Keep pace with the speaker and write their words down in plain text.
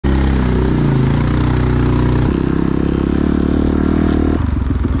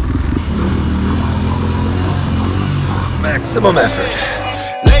maximum effort.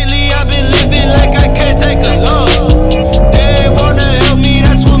 Lately I've been living like I can't take a loss. They ain't wanna help me,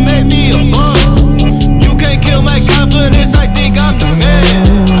 that's what made me a boss. You can't kill my confidence, I think I'm the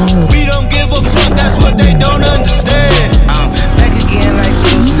man. We don't give a fuck, that's what they don't understand. I'm back again like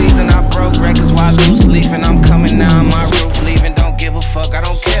flu season. I broke records while loose leafing. I'm coming down my roof, leaving. Don't give a fuck, I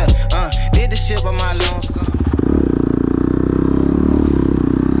don't care. Did the shit by my lonesome.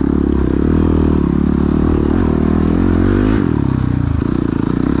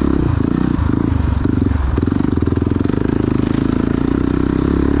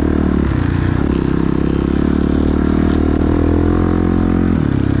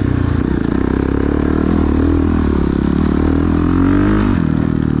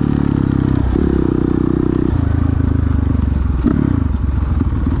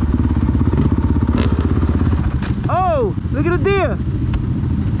 Look at the deer.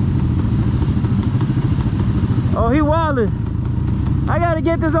 Oh, he wildin'. I gotta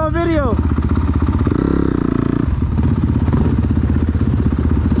get this on video.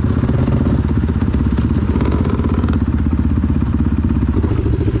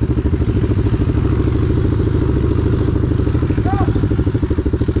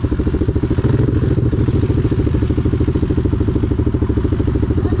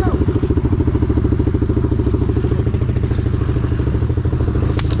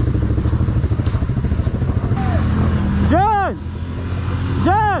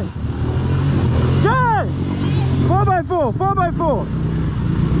 John! 4x4, 4x4.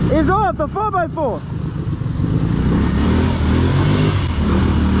 It's off the 4x4.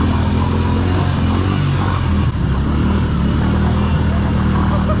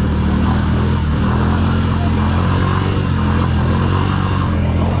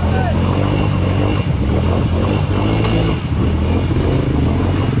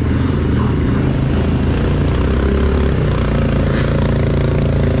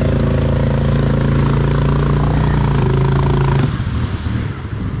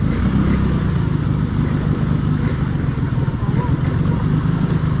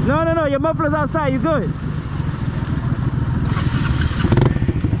 No, your muffler's outside, you good.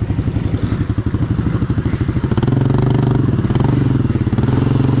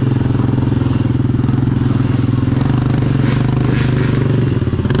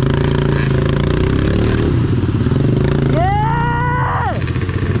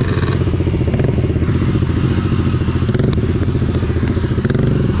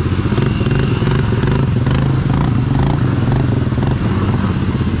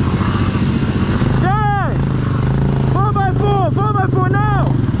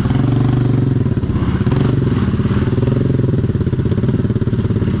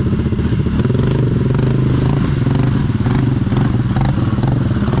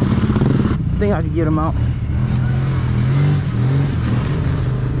 I think I could get him out.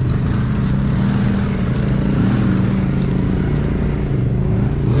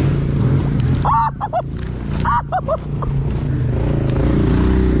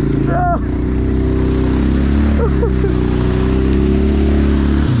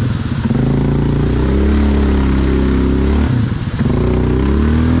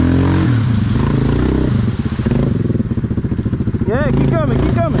 Yeah, keep coming,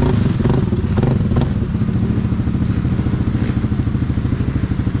 keep coming.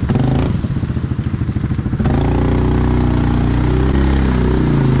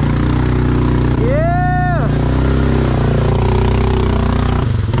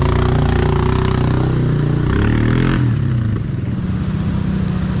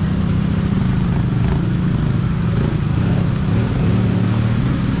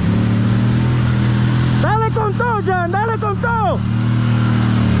 John, dale con todo.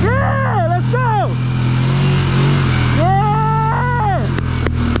 Yeah, let's go. Yeah,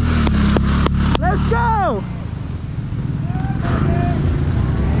 let's go.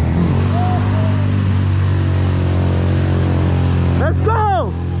 Let's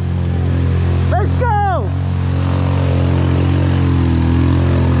go. Let's go.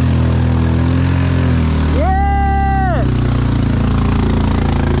 Yeah.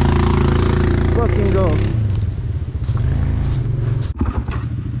 Fucking go.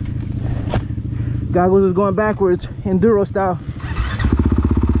 Goggles is going backwards, enduro style.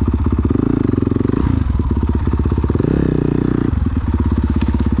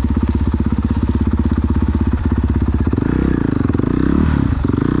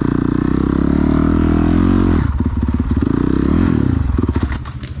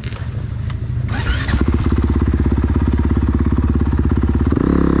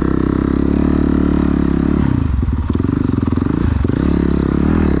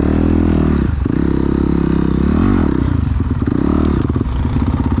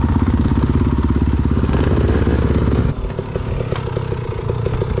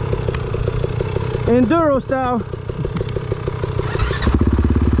 enduro style.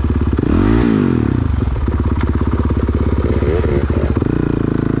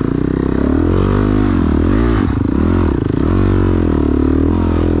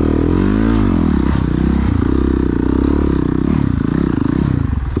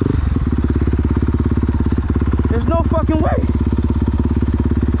 There's no fucking way.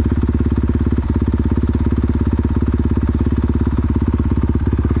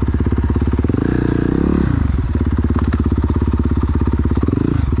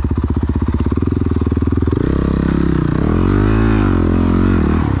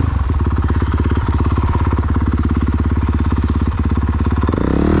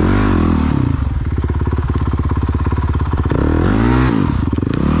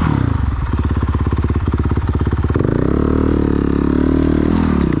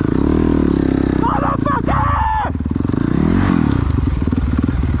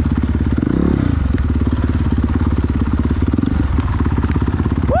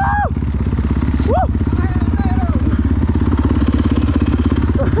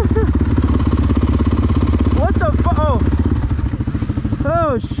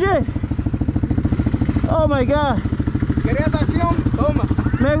 Oh shit. Oh my god. ¿Querías acción? Toma.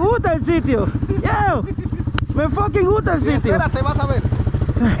 Me gusta el sitio. Yo. Me fucking gusta el sitio. Espérate, vas a ver.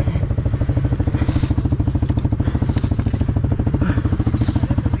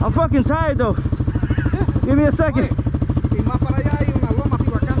 I'm fucking tired though. Give me a second. Y más para allá hay una loma así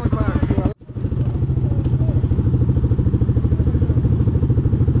bacana para...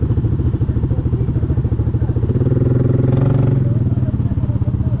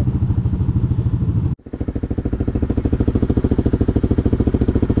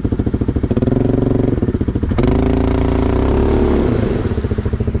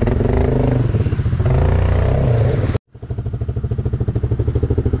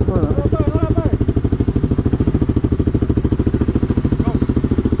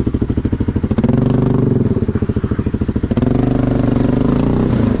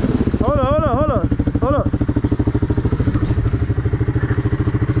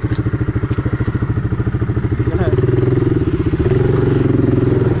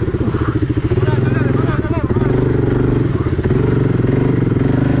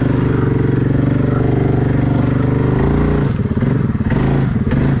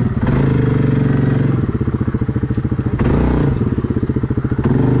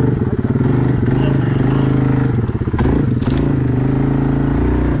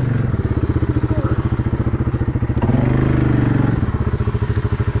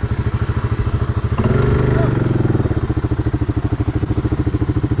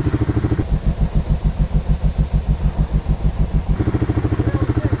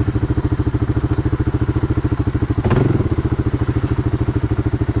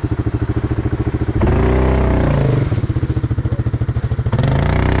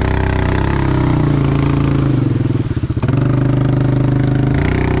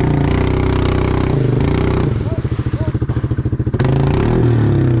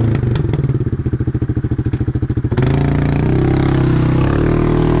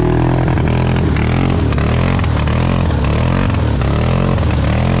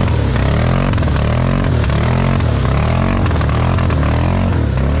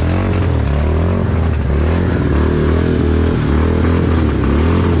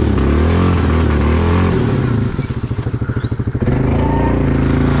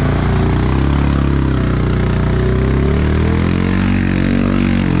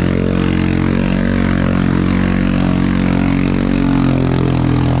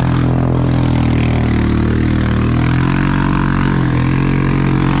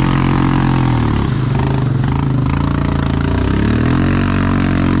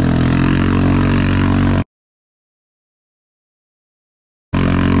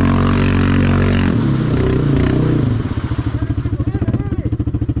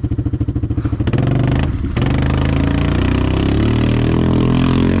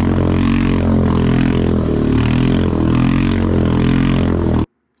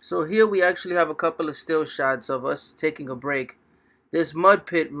 So here we actually have a couple of still shots of us taking a break. This mud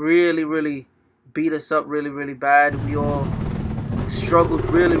pit really beat us up really bad. We all struggled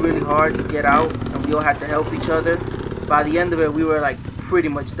really hard to get out, and we all had to help each other. By the end of it, we were like pretty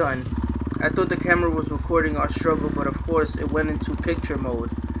much done. I thought the camera was recording our struggle, but of course it went into picture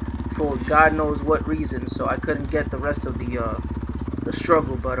mode for God knows what reason, so I couldn't get the rest of the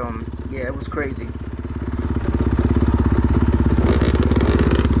struggle. But yeah, it was crazy.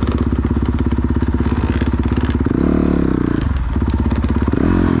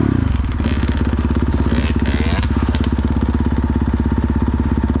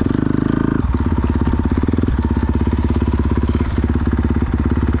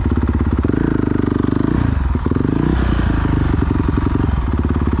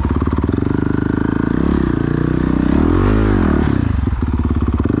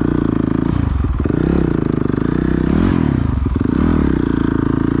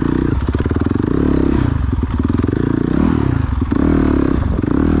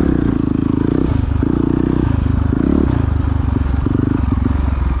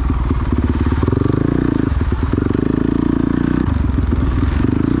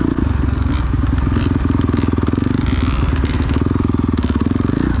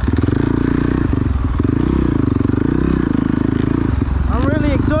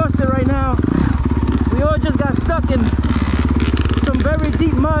 in some very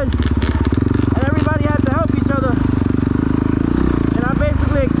deep mud, and everybody had to help each other. And I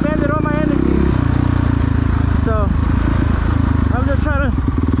basically expanded all my energy. So I'm just trying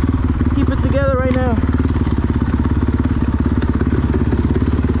to keep it together right now.